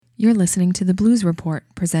You're listening to the Blues Report,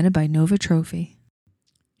 presented by Nova Trophy.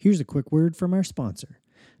 Here's a quick word from our sponsor.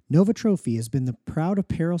 Nova Trophy has been the proud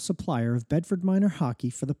apparel supplier of Bedford Minor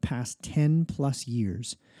hockey for the past 10 plus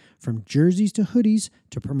years. From jerseys to hoodies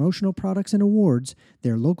to promotional products and awards,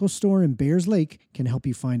 their local store in Bears Lake can help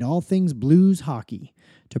you find all things Blues hockey.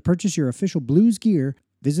 To purchase your official Blues gear,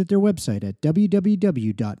 visit their website at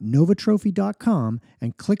www.novatrophy.com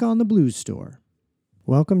and click on the Blues store.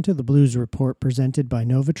 Welcome to the Blues Report presented by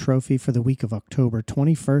Nova Trophy for the week of October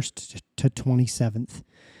 21st to 27th.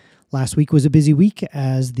 Last week was a busy week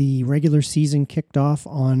as the regular season kicked off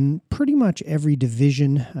on pretty much every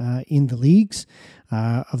division in the leagues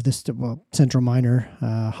of the Central Minor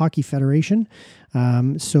Hockey Federation.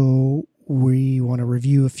 So we want to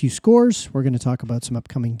review a few scores. We're going to talk about some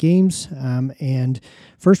upcoming games. And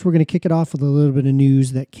first, we're going to kick it off with a little bit of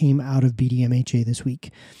news that came out of BDMHA this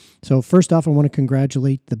week. So first off, I want to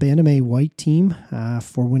congratulate the Bantam A White team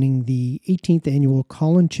for winning the 18th annual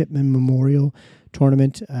Colin Chipman Memorial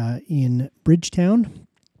Tournament in Bridgetown.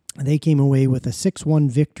 They came away with a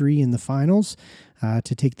 6-1 victory in the finals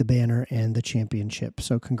to take the banner and the championship.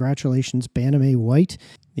 So congratulations, Bantam A White.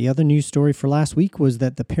 The other news story for last week was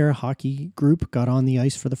that the para hockey group got on the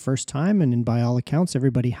ice for the first time, and by all accounts,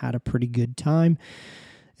 everybody had a pretty good time.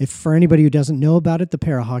 If for anybody who doesn't know about it, the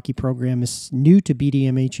para hockey program is new to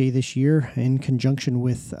BDMHA this year. In conjunction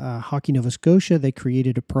with Hockey Nova Scotia, they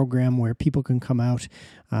created a program where people can come out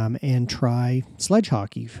and try sledge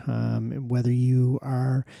hockey. Whether you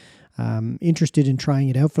are interested in trying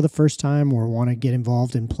it out for the first time or want to get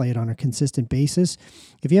involved and play it on a consistent basis.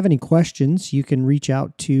 If you have any questions, you can reach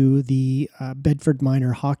out to the Bedford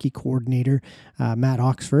Minor Hockey Coordinator, Matt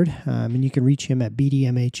Oxford, and you can reach him at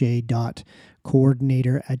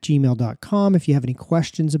bdmha.coordinator@gmail.com if you have any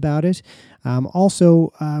questions about it.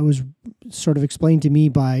 Also, it was sort of explained to me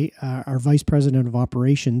by our Vice President of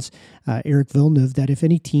Operations, Eric Villeneuve, that if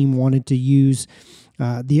any team wanted to use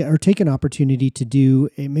or take an opportunity to do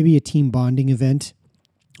maybe a team bonding event,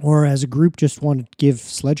 or as a group just wanted to give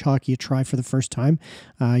sledge hockey a try for the first time,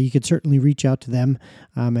 you could certainly reach out to them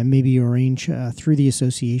and maybe arrange through the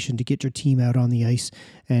association to get your team out on the ice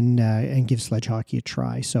and give sledge hockey a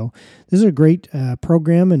try. So this is a great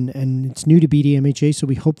program, and it's new to BDMHA, so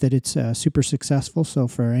we hope that it's super successful. So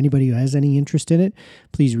for anybody who has any interest in it,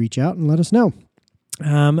 please reach out and let us know.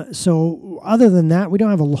 So other than that, we don't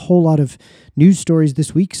have a whole lot of news stories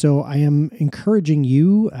this week. So I am encouraging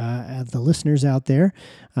you, the listeners out there,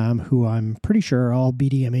 who I'm pretty sure are all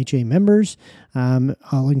BDMHA members.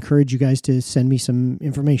 I'll encourage you guys to send me some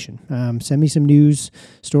information. Send me some news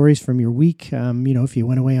stories from your week. If you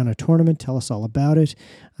went away on a tournament, tell us all about it.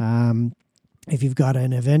 If you've got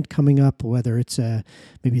an event coming up, whether it's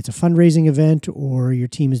maybe it's a fundraising event or your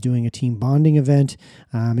team is doing a team bonding event,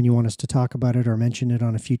 and you want us to talk about it or mention it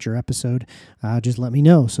on a future episode, just let me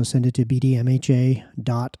know. So send it to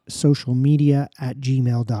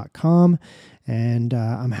bdmha.socialmedia@gmail.com, and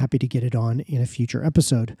I'm happy to get it on in a future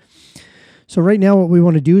episode. So right now what we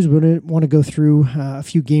want to do is we want to go through a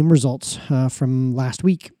few game results from last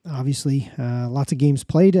week. Obviously, lots of games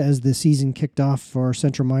played as the season kicked off for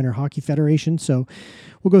Central Minor Hockey Federation. So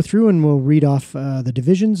we'll go through and we'll read off the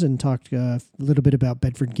divisions and talk a little bit about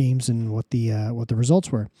Bedford games and what the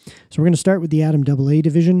results were. So we're going to start with the Adam AA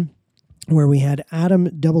division, where we had Adam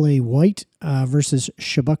AA White versus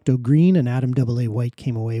Chebucto Green, and Adam AA White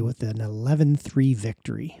came away with an 11-3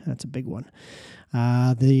 victory. That's a big one.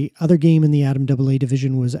 The other game in the Adam AA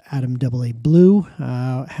division was Adam AA Blue,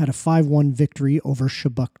 had a 5-1 victory over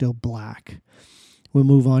Chebucto Black. We'll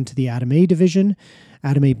move on to the Adam A division.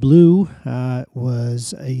 Adam A Blue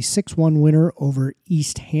was a 6-1 winner over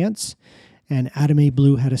East Hants, and Adam A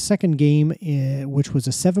Blue had a second game, which was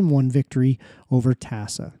a 7-1 victory over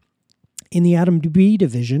Tassa. In the Adam B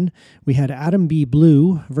division, we had Adam B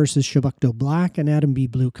Blue versus Chebucto Black, and Adam B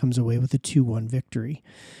Blue comes away with a 2-1 victory.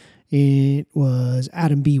 It was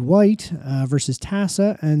Adam B White versus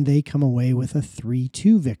Tassa, and they come away with a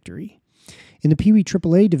 3-2 victory. In the Pee Wee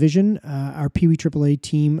AAA division, our Pee Wee AAA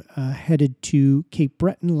team headed to Cape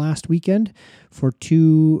Breton last weekend for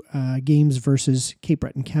two games versus Cape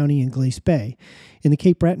Breton County and Glace Bay. In the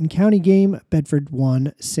Cape Breton County game, Bedford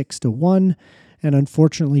won 6-1 and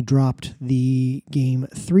unfortunately dropped the game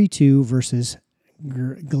 3-2 versus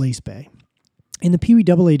Glace Bay. In the Pee Wee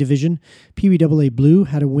AA division, Pee Wee AA Blue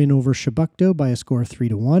had a win over Chebucto by a score of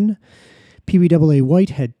 3-1. Pee Wee AA White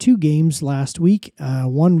had two games last week,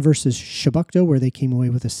 one versus Chebucto, where they came away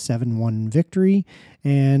with a 7-1 victory,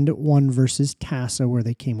 and one versus Tassa, where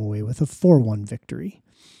they came away with a 4-1 victory.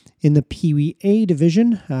 In the Pee Wee A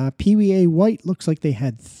division, Pee Wee A White looks like they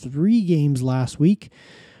had three games last week.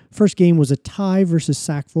 First game was a tie versus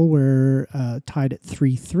Sackville, where tied at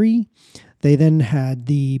 3-3. They then had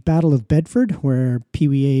the Battle of Bedford, where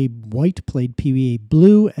PWA White played PWA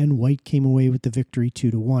Blue, and White came away with the victory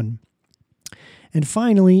 2-1. And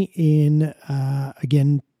finally,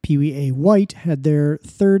 again, PWA White had their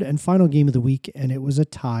third and final game of the week, and it was a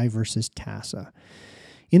tie versus TASA.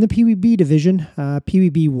 In the PWB division,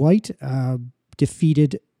 PWB White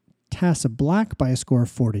defeated TASA Black by a score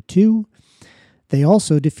of 4-2. They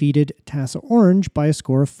also defeated TASA Orange by a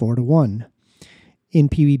score of 4-1. In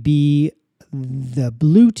PWB, the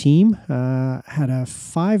blue team had a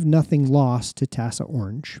 5-0 loss to TASA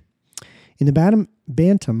Orange. In the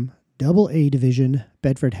Bantam AA division,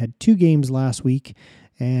 Bedford had 2 games last week,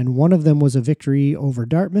 and one of them was a victory over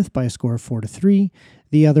Dartmouth by a score of 4-3.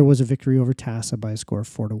 The other was a victory over TASA by a score of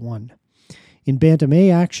 4-1. In Bantam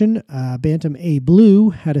A action, Bantam A Blue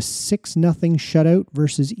had a 6-0 shutout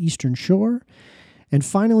versus Eastern Shore. And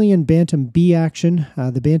finally, in Bantam B action,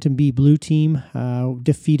 the Bantam B Blue team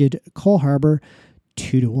defeated Cole Harbour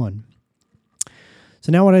 2-1.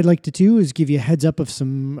 So now what I'd like to do is give you a heads up of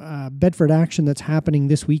some Bedford action that's happening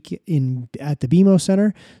this week at the BMO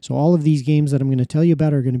Centre. So all of these games that I'm going to tell you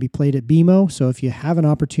about are going to be played at BMO. So if you have an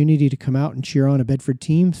opportunity to come out and cheer on a Bedford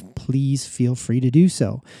team, please feel free to do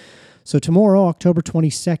so. So tomorrow, October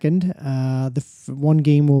 22nd,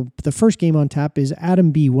 the first game on tap is Adam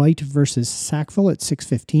B. White versus Sackville at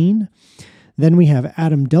 6:15. Then we have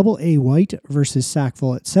Adam AA White versus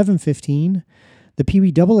Sackville at 7:15. The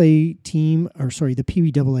PWAA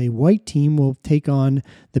White team will take on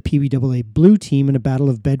the PWAA Blue team in a Battle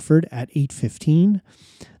of Bedford at 8:15.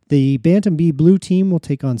 The Bantam B Blue team will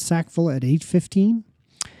take on Sackville at 8:15.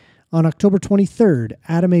 On October 23rd,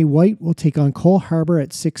 Adam A. White will take on Cole Harbour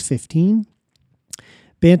at 6:15.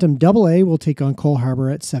 Bantam AA will take on Cole Harbour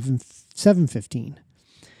at 7:15.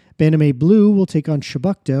 Bantam A Blue will take on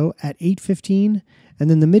Chebucto at 8:15. And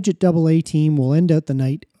then the Midget AA team will end out the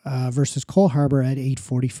night versus Cole Harbour at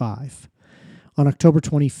 8:45. On October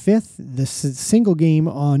 25th, the single game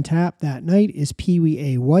on tap that night is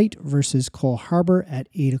PWA White versus Cole Harbour at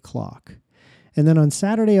 8 o'clock. And then on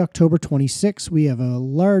Saturday, October 26th, we have a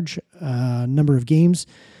large number of games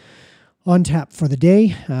on tap for the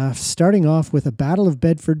day, starting off with a Battle of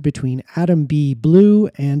Bedford between Adam B. Blue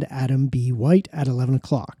and Adam B. White at 11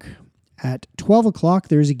 o'clock. At 12 o'clock,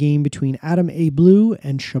 there's a game between Adam A. Blue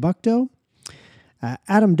and Chebucto.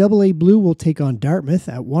 Adam AA Blue will take on Dartmouth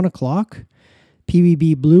at 1 o'clock.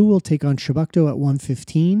 PWB Blue will take on Chebucto at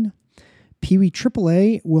 1:15. PWE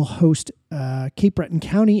AAA will host Cape Breton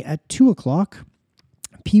County at 2 o'clock.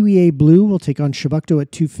 PWA Blue will take on Chebucto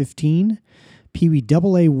at 2:15. PWE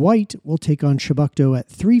AA White will take on Chebucto at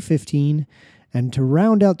 3:15. And to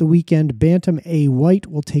round out the weekend, Bantam A White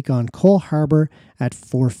will take on Cole Harbour at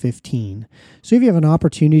 4:15. So if you have an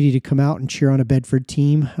opportunity to come out and cheer on a Bedford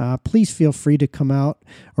team, please feel free to come out,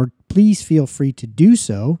 or please feel free to do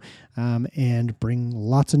so, and bring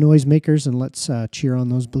lots of noisemakers, and let's cheer on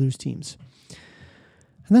those Blues teams.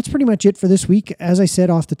 And that's pretty much it for this week. As I said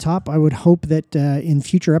off the top, I would hope that in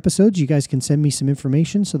future episodes, you guys can send me some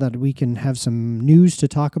information so that we can have some news to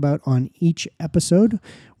talk about on each episode.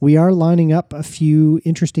 We are lining up a few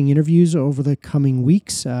interesting interviews over the coming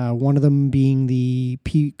weeks. One of them being the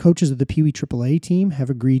coaches of the PWE AAA team have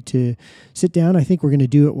agreed to sit down. I think we're going to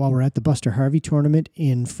do it while we're at the Buster Harvey tournament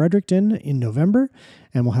in Fredericton in November.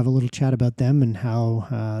 And we'll have a little chat about them and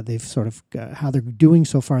how they've how they're doing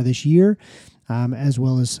so far this year. As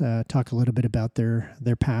well as talk a little bit about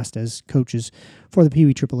their past as coaches for the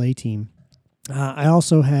PWE AAA team. I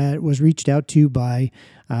also was reached out to by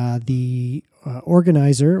the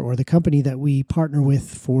organizer, or the company that we partner with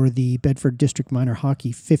for the Bedford District Minor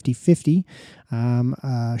Hockey 50/50,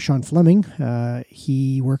 Sean Fleming.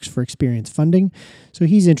 He works for Experience Funding, so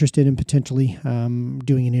he's interested in potentially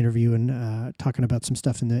doing an interview and talking about some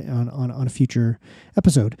stuff on a future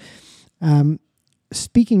episode.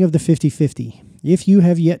 Speaking of the 50/50, if you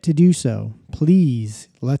have yet to do so, please,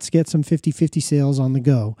 let's get some 50/50 sales on the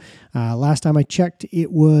go. Last time I checked, it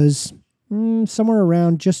was somewhere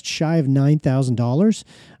around just shy of $9,000.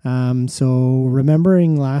 So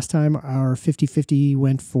remembering last time our 50/50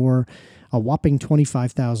 went for a whopping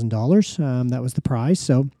 $25,000. That was the prize.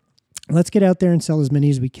 So let's get out there and sell as many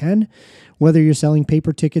as we can. Whether you're selling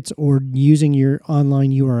paper tickets or using your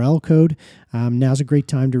online URL code, now's a great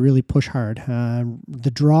time to really push hard.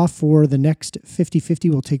 The draw for the next 50/50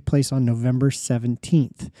 will take place on November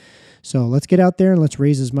 17th. So let's get out there and let's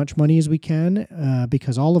raise as much money as we can,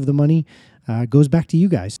 because all of the money goes back to you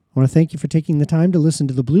guys. I want to thank you for taking the time to listen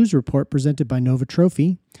to the Blues Report presented by Nova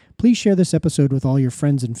Trophy. Please share this episode with all your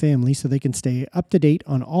friends and family so they can stay up to date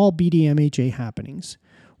on all BDMHA happenings.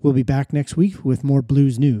 We'll be back next week with more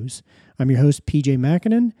Blues news. I'm your host, PJ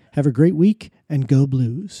Mackinnon. Have a great week and go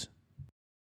Blues.